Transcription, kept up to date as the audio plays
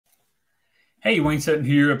Hey, Wayne Sutton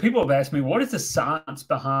here. People have asked me, what is the science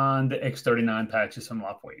behind the X39 patches from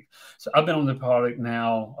Lifewave? So I've been on the product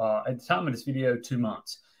now, at the time of this video, 2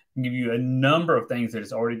 months. I can give you a number of things that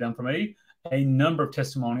it's already done for me, a number of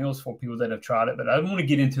testimonials for people that have tried it, but I want to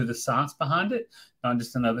get into the science behind it, not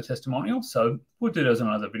just another testimonial. So we'll do those on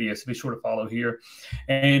another video, so be sure to follow here.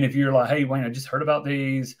 And if you're like, hey, Wayne, I just heard about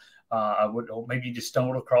these, or maybe you just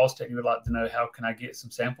stumbled across it and you would like to know how can I get some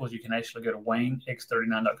samples, you can actually go to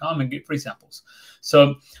WayneX39.com and get free samples.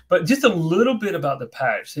 So, but just a little bit about the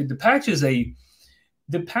patch. See, the patch actually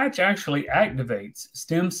activates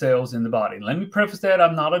stem cells in the body. Let me preface that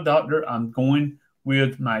I'm not a doctor. I'm going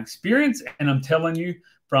with my experience, and I'm telling you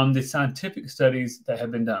from the scientific studies that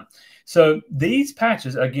have been done. So these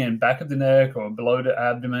patches, again, back of the neck or below the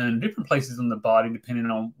abdomen, different places on the body, depending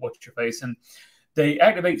on what you're facing, they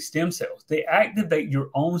activate stem cells. They activate your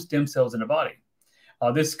own stem cells in the body.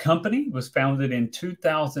 This company was founded in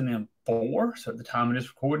 2004. So at the time of this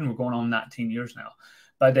recording, we're going on 19 years now,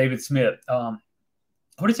 by David Schmidt.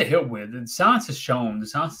 What does it help with? The science has shown, the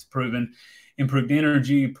science has proven, improved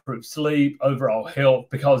energy, improved sleep, overall health,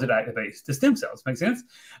 because it activates the stem cells. Make sense?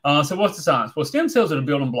 So what's the science? Well, stem cells are the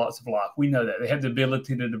building blocks of life. We know that. They have the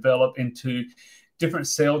ability to develop into different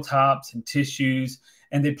cell types and tissues,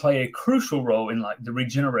 and they play a crucial role in like the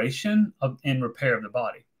regeneration and repair of the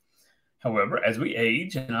body. However, as we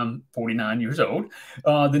age, and I'm 49 years old,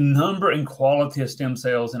 the number and quality of stem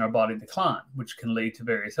cells in our body decline, which can lead to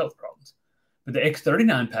various health problems. But the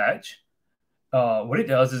X39 patch, what it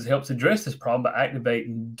does is helps address this problem by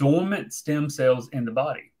activating dormant stem cells in the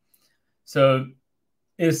body. So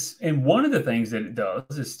and one of the things that it does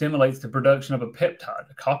is stimulates the production of a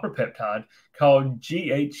peptide, a copper peptide called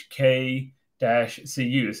GHK-Cu.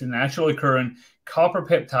 It's a naturally occurring copper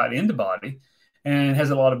peptide in the body and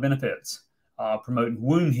has a lot of benefits, promoting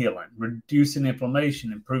wound healing, reducing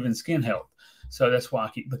inflammation, improving skin health. So that's why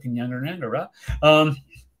I keep looking younger and younger, right?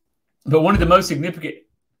 But one of the most significant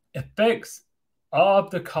effects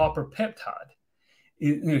of the copper peptide,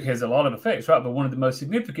 it has a lot of effects, right? But one of the most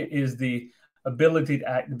significant is the ability to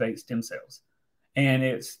activate stem cells. And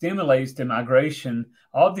it stimulates the migration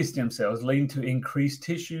of these stem cells, leading to increased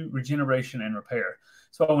tissue regeneration and repair.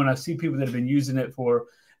 So when I see people that have been using it for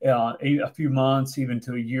a few months, even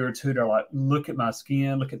to a year or two, they're like, look at my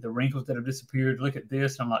skin, look at the wrinkles that have disappeared, look at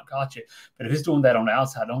this. And I'm like, gotcha. But if it's doing that on the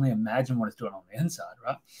outside, only imagine what it's doing on the inside,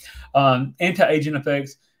 right? Anti-aging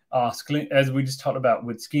effects, as we just talked about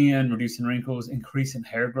with skin, reducing wrinkles, increasing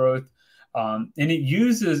hair growth. And it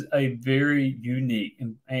uses a very unique,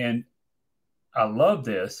 and I love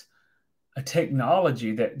this, a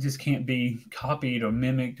technology that just can't be copied or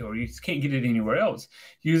mimicked, or you just can't get it anywhere else.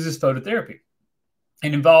 It uses phototherapy.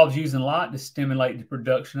 It involves using light to stimulate the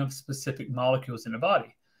production of specific molecules in the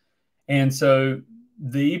body. And so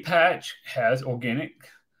the patch has organic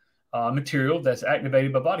material that's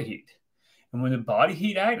activated by body heat. And when the body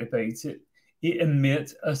heat activates it, it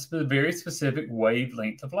emits a very specific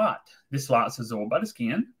wavelength of light. This light's absorbed by the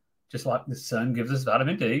skin, just like the sun gives us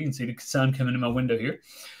vitamin D. You can see the sun coming in my window here.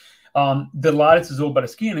 The light is absorbed by the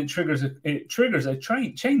skin. It triggers a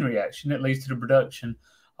chain reaction that leads to the production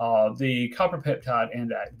of the copper peptide and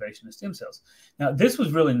the activation of stem cells. Now, this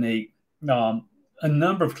was really neat. A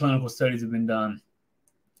number of clinical studies have been done.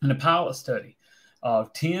 In a pilot study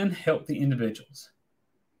of 10 healthy individuals,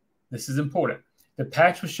 this is important, the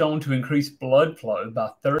patch was shown to increase blood flow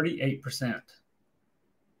by 38%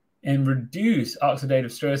 and reduce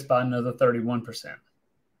oxidative stress by another 31%.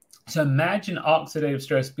 So imagine oxidative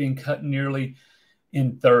stress being cut nearly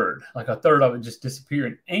in third, like a third of it just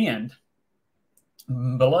disappearing, and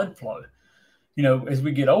blood flow. You know, as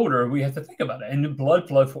we get older, we have to think about it. And the blood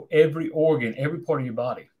flow for every organ, every part of your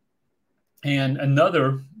body. And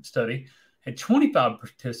another study had 25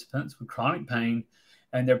 participants with chronic pain,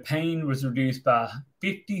 and their pain was reduced by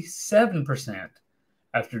 57%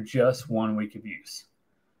 after just 1 week of use.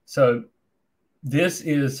 So this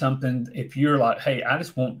is something, if you're like, hey,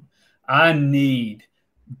 I need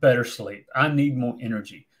better sleep, I need more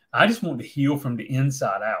energy, I just want to heal from the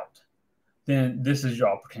inside out, then this is your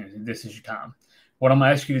opportunity. This is your time. What I'm going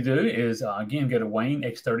to ask you to do is, again, go to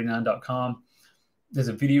WayneX39.com. There's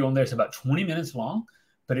a video on there. It's about 20 minutes long,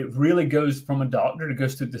 but it really goes from a doctor. It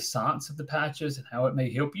goes through the science of the patches and how it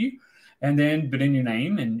may help you. And then put in your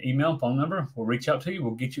name and email and phone number. We'll reach out to you.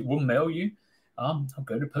 We'll mail you. I'll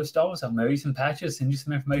go to post office. I'll mail you some patches, send you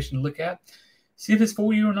some information to look at, see if it's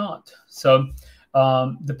for you or not. So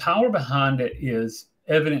the power behind it is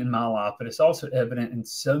evident in my life, but it's also evident in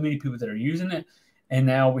so many people that are using it. And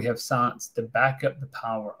now we have science to back up the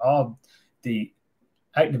power of the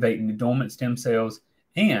activating the dormant stem cells,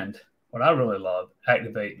 and what I really love,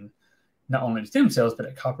 activating not only to stem cells, but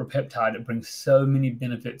a copper peptide that brings so many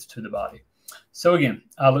benefits to the body. So again,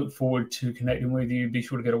 I look forward to connecting with you. Be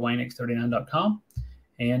sure to go to WayneX39.com,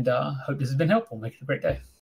 and hope this has been helpful. Make it a great day.